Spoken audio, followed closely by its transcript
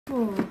4.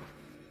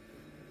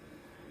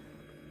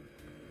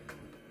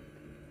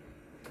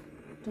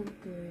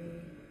 Don't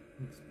worry.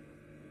 It's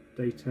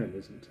day 10,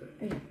 isn't it?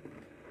 Yeah.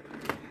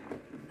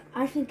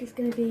 I think it's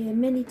going to be a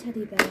mini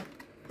teddy bear.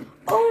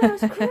 Oh, I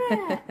was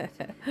correct!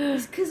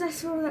 It's because I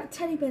saw that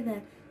teddy bear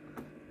there.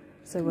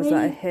 So was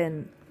that a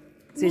hint?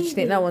 So do you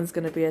think that one's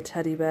going to be a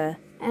teddy bear?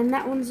 And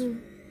that one's a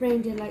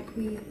reindeer like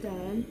we've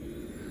done.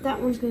 That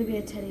one's going to be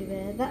a teddy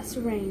bear. That's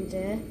a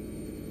reindeer.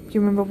 Do you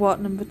remember what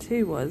number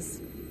 2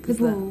 was? The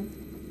ball.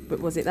 But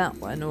was it that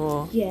one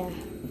or? Yeah.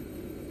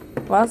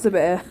 Well, that's a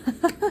bit of... No,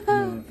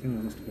 I think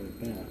that must be a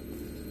bear.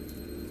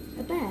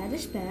 A bear?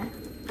 This bear?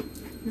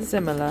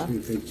 Similar.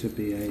 Too big to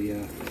be a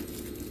 10.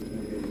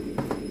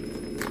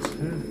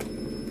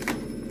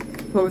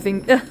 What we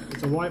think?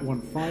 It's a white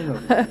one, finally.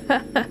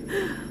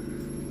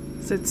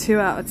 So 2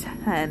 out of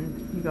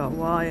 10. You got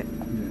white.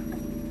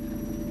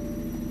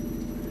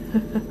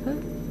 Yeah.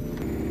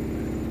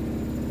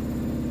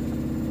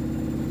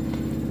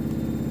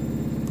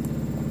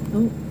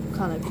 Oh,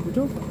 can't open the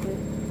door properly.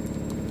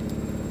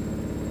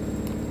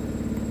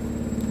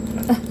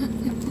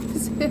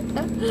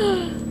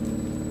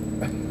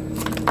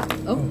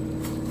 Oh.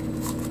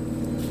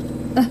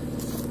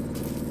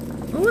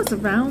 Oh, it's a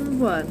round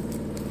one.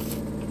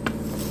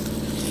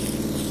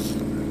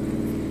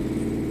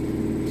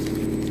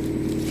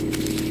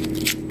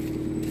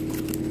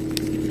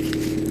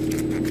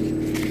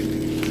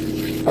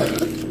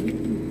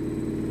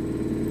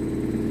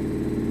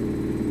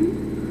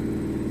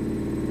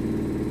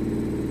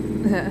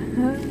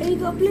 Oh, you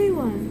got a blue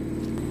one.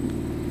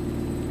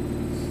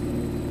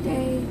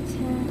 Day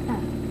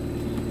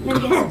 10. Let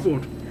me guess.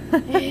 Cardboard!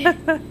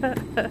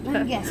 Let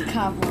me guess.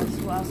 Cardboard is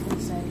what I was going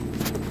to say.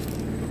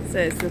 So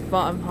it's the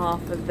bottom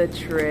half of the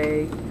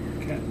tree.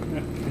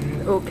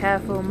 Oh,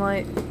 careful,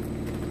 Mike.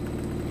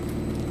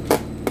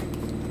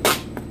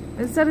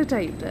 It's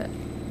sellotaped it.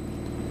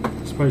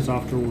 I suppose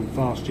after all the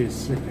fast years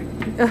slipping.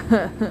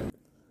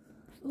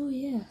 Oh,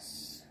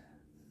 yes.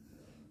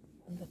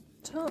 On the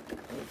top.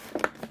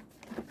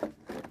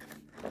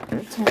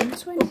 10,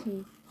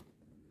 20.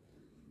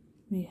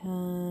 We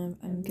have,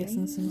 I'm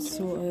guessing, some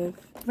sort of...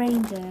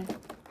 Reindeer.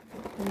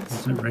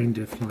 Is it a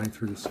reindeer flying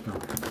through the sky?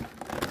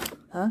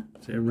 Huh?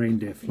 Is it a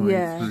reindeer flying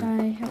Yeah. through? Should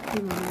I help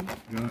you, Mummy?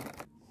 Yeah.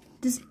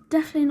 Does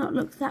definitely not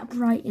look that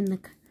bright in the...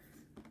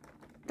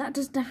 That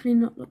does definitely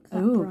not look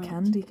that Oh, bright.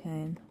 candy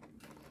cane.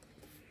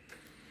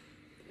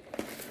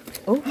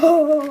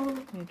 Oh!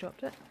 You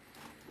dropped it.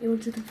 You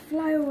wanted to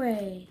fly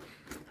away.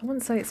 I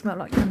wouldn't say it smelled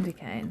like candy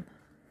cane.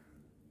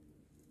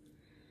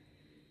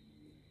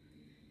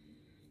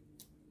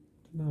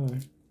 No.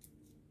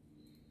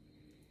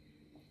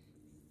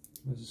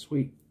 There's a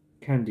sweet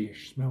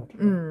candy-ish smell to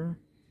it. Mm.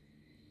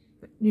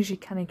 Usually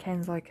candy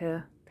cane's like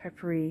a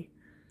peppery...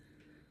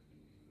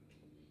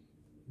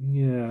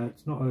 Yeah,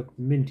 it's not a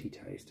minty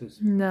taste.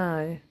 It's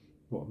No.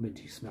 what a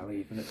minty smell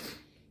even.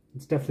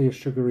 It's definitely a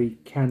sugary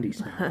candy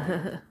smell.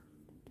 I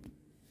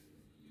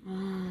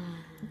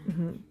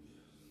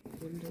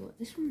wonder what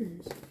this one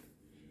is.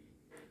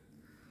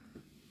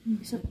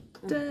 It's not...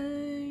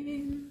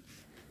 Dang.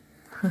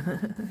 So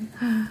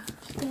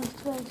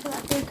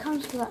that day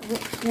comes for that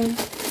rich one.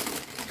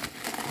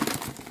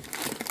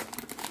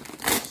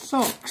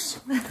 Socks!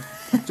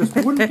 Just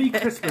wouldn't be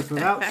Christmas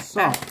without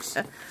socks.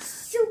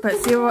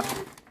 But see what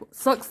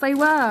socks they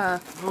were.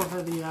 Oh,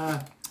 they're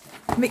the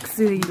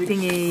Mixy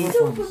thingy.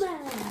 Superman!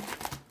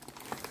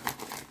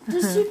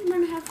 Does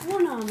Superman have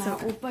one arm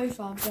out or both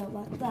arms out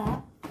like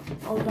that?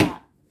 Or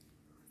that?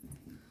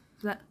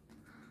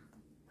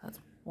 That's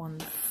one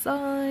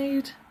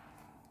side.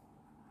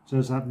 So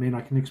does that mean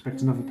I can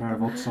expect another pair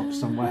of odd socks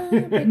somewhere?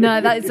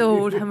 No, that is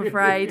all, I'm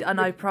afraid, and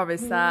I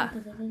promise that.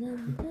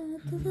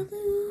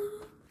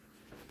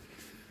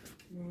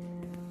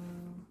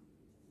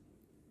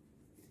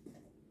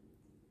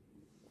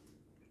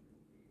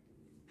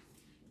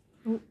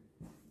 Oh.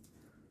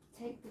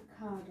 Take the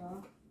card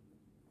off.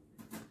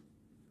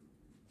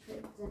 Put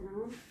it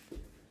down.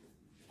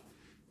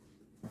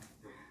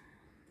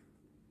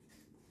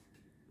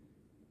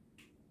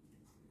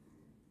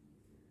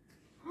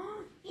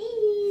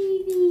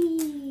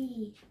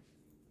 Evie!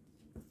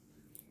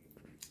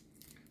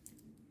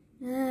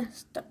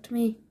 Stuck to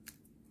me.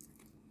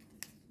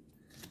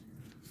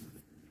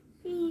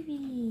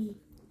 Evie!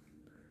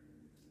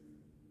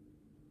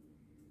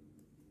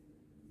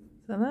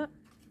 Is that?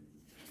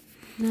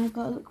 Now I've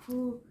got to look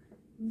for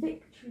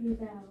Victory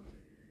Bell.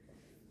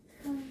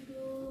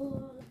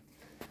 Candle.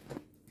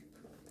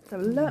 So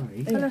look.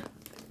 Right. Hello.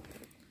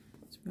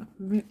 So we got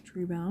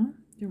Victory Bell,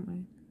 didn't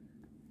we?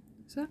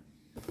 Is that?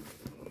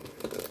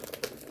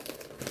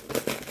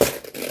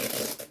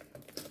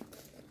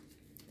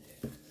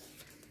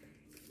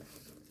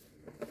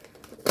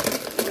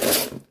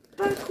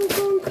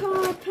 Bakugan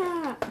card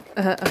pack.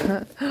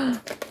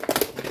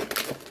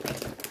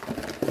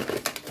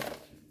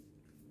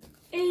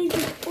 Age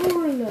of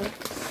Orlux.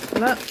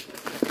 Look.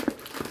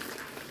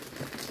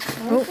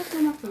 Oh.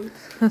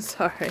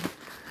 Sorry.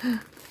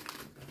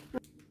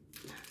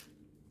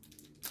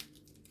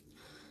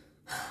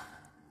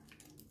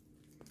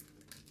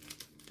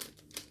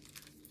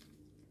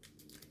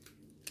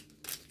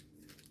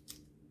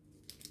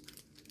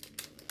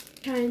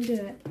 Try and do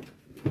it.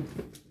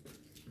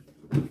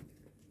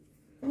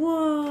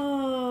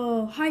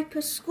 Whoa!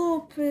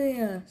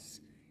 Hyperscorpius.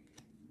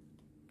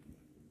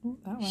 Oh,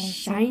 that way.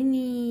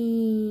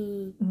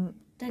 Shiny.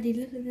 Daddy,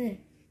 look at this.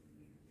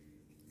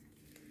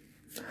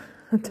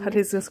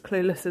 Daddy's as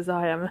clueless as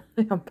I am.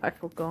 I'm back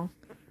or gone.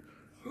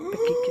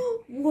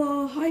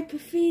 Whoa,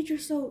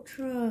 Hyperphaedrus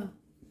Ultra.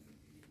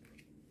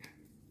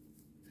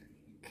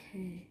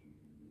 Okay.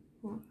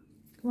 What?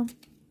 Come on.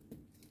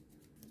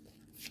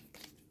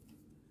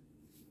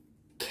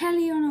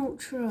 Kellion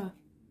Ultra.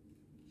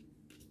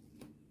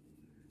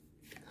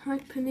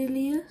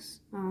 Hypernilius.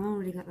 Oh, I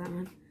already got that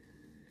one.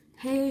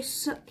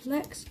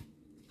 Heosuplex.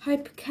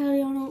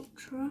 Hyperkellion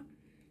Ultra.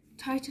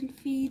 Titan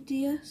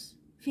Phaedrus.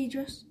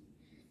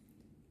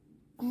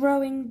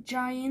 Growing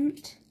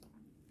Giant.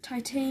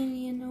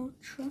 Titanian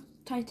Ultra.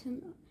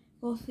 Titan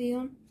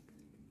Ortheon.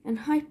 And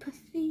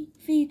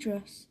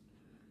Hyperphaedrus.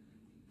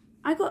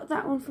 I got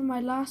that one from my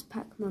last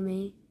pack,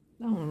 Mummy.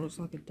 That one looks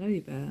like a teddy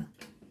bear.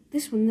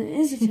 This one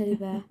is a teddy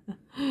bear.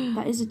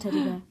 That is a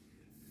teddy bear.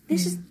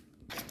 This is...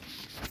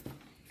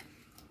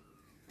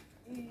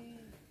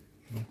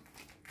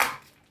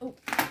 Oh,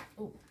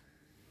 oh,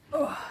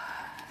 oh.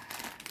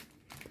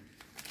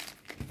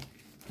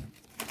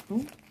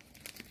 Oh.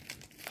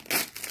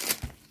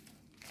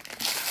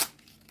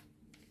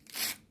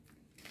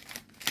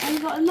 I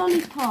got a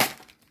lollipop.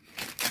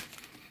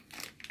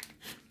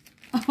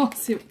 Oh, I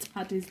see what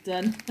Daddy's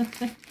done.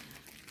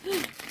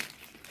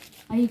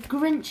 Are you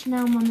Grinch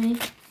now, Mummy?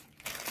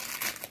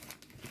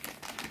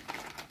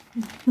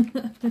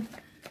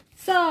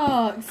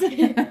 Socks!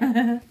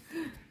 Mr.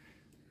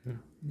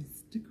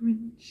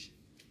 Grinch.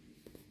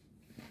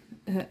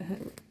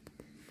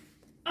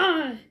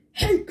 I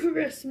hate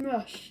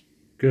Christmas.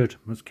 Good,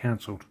 was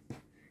cancelled.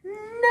 No!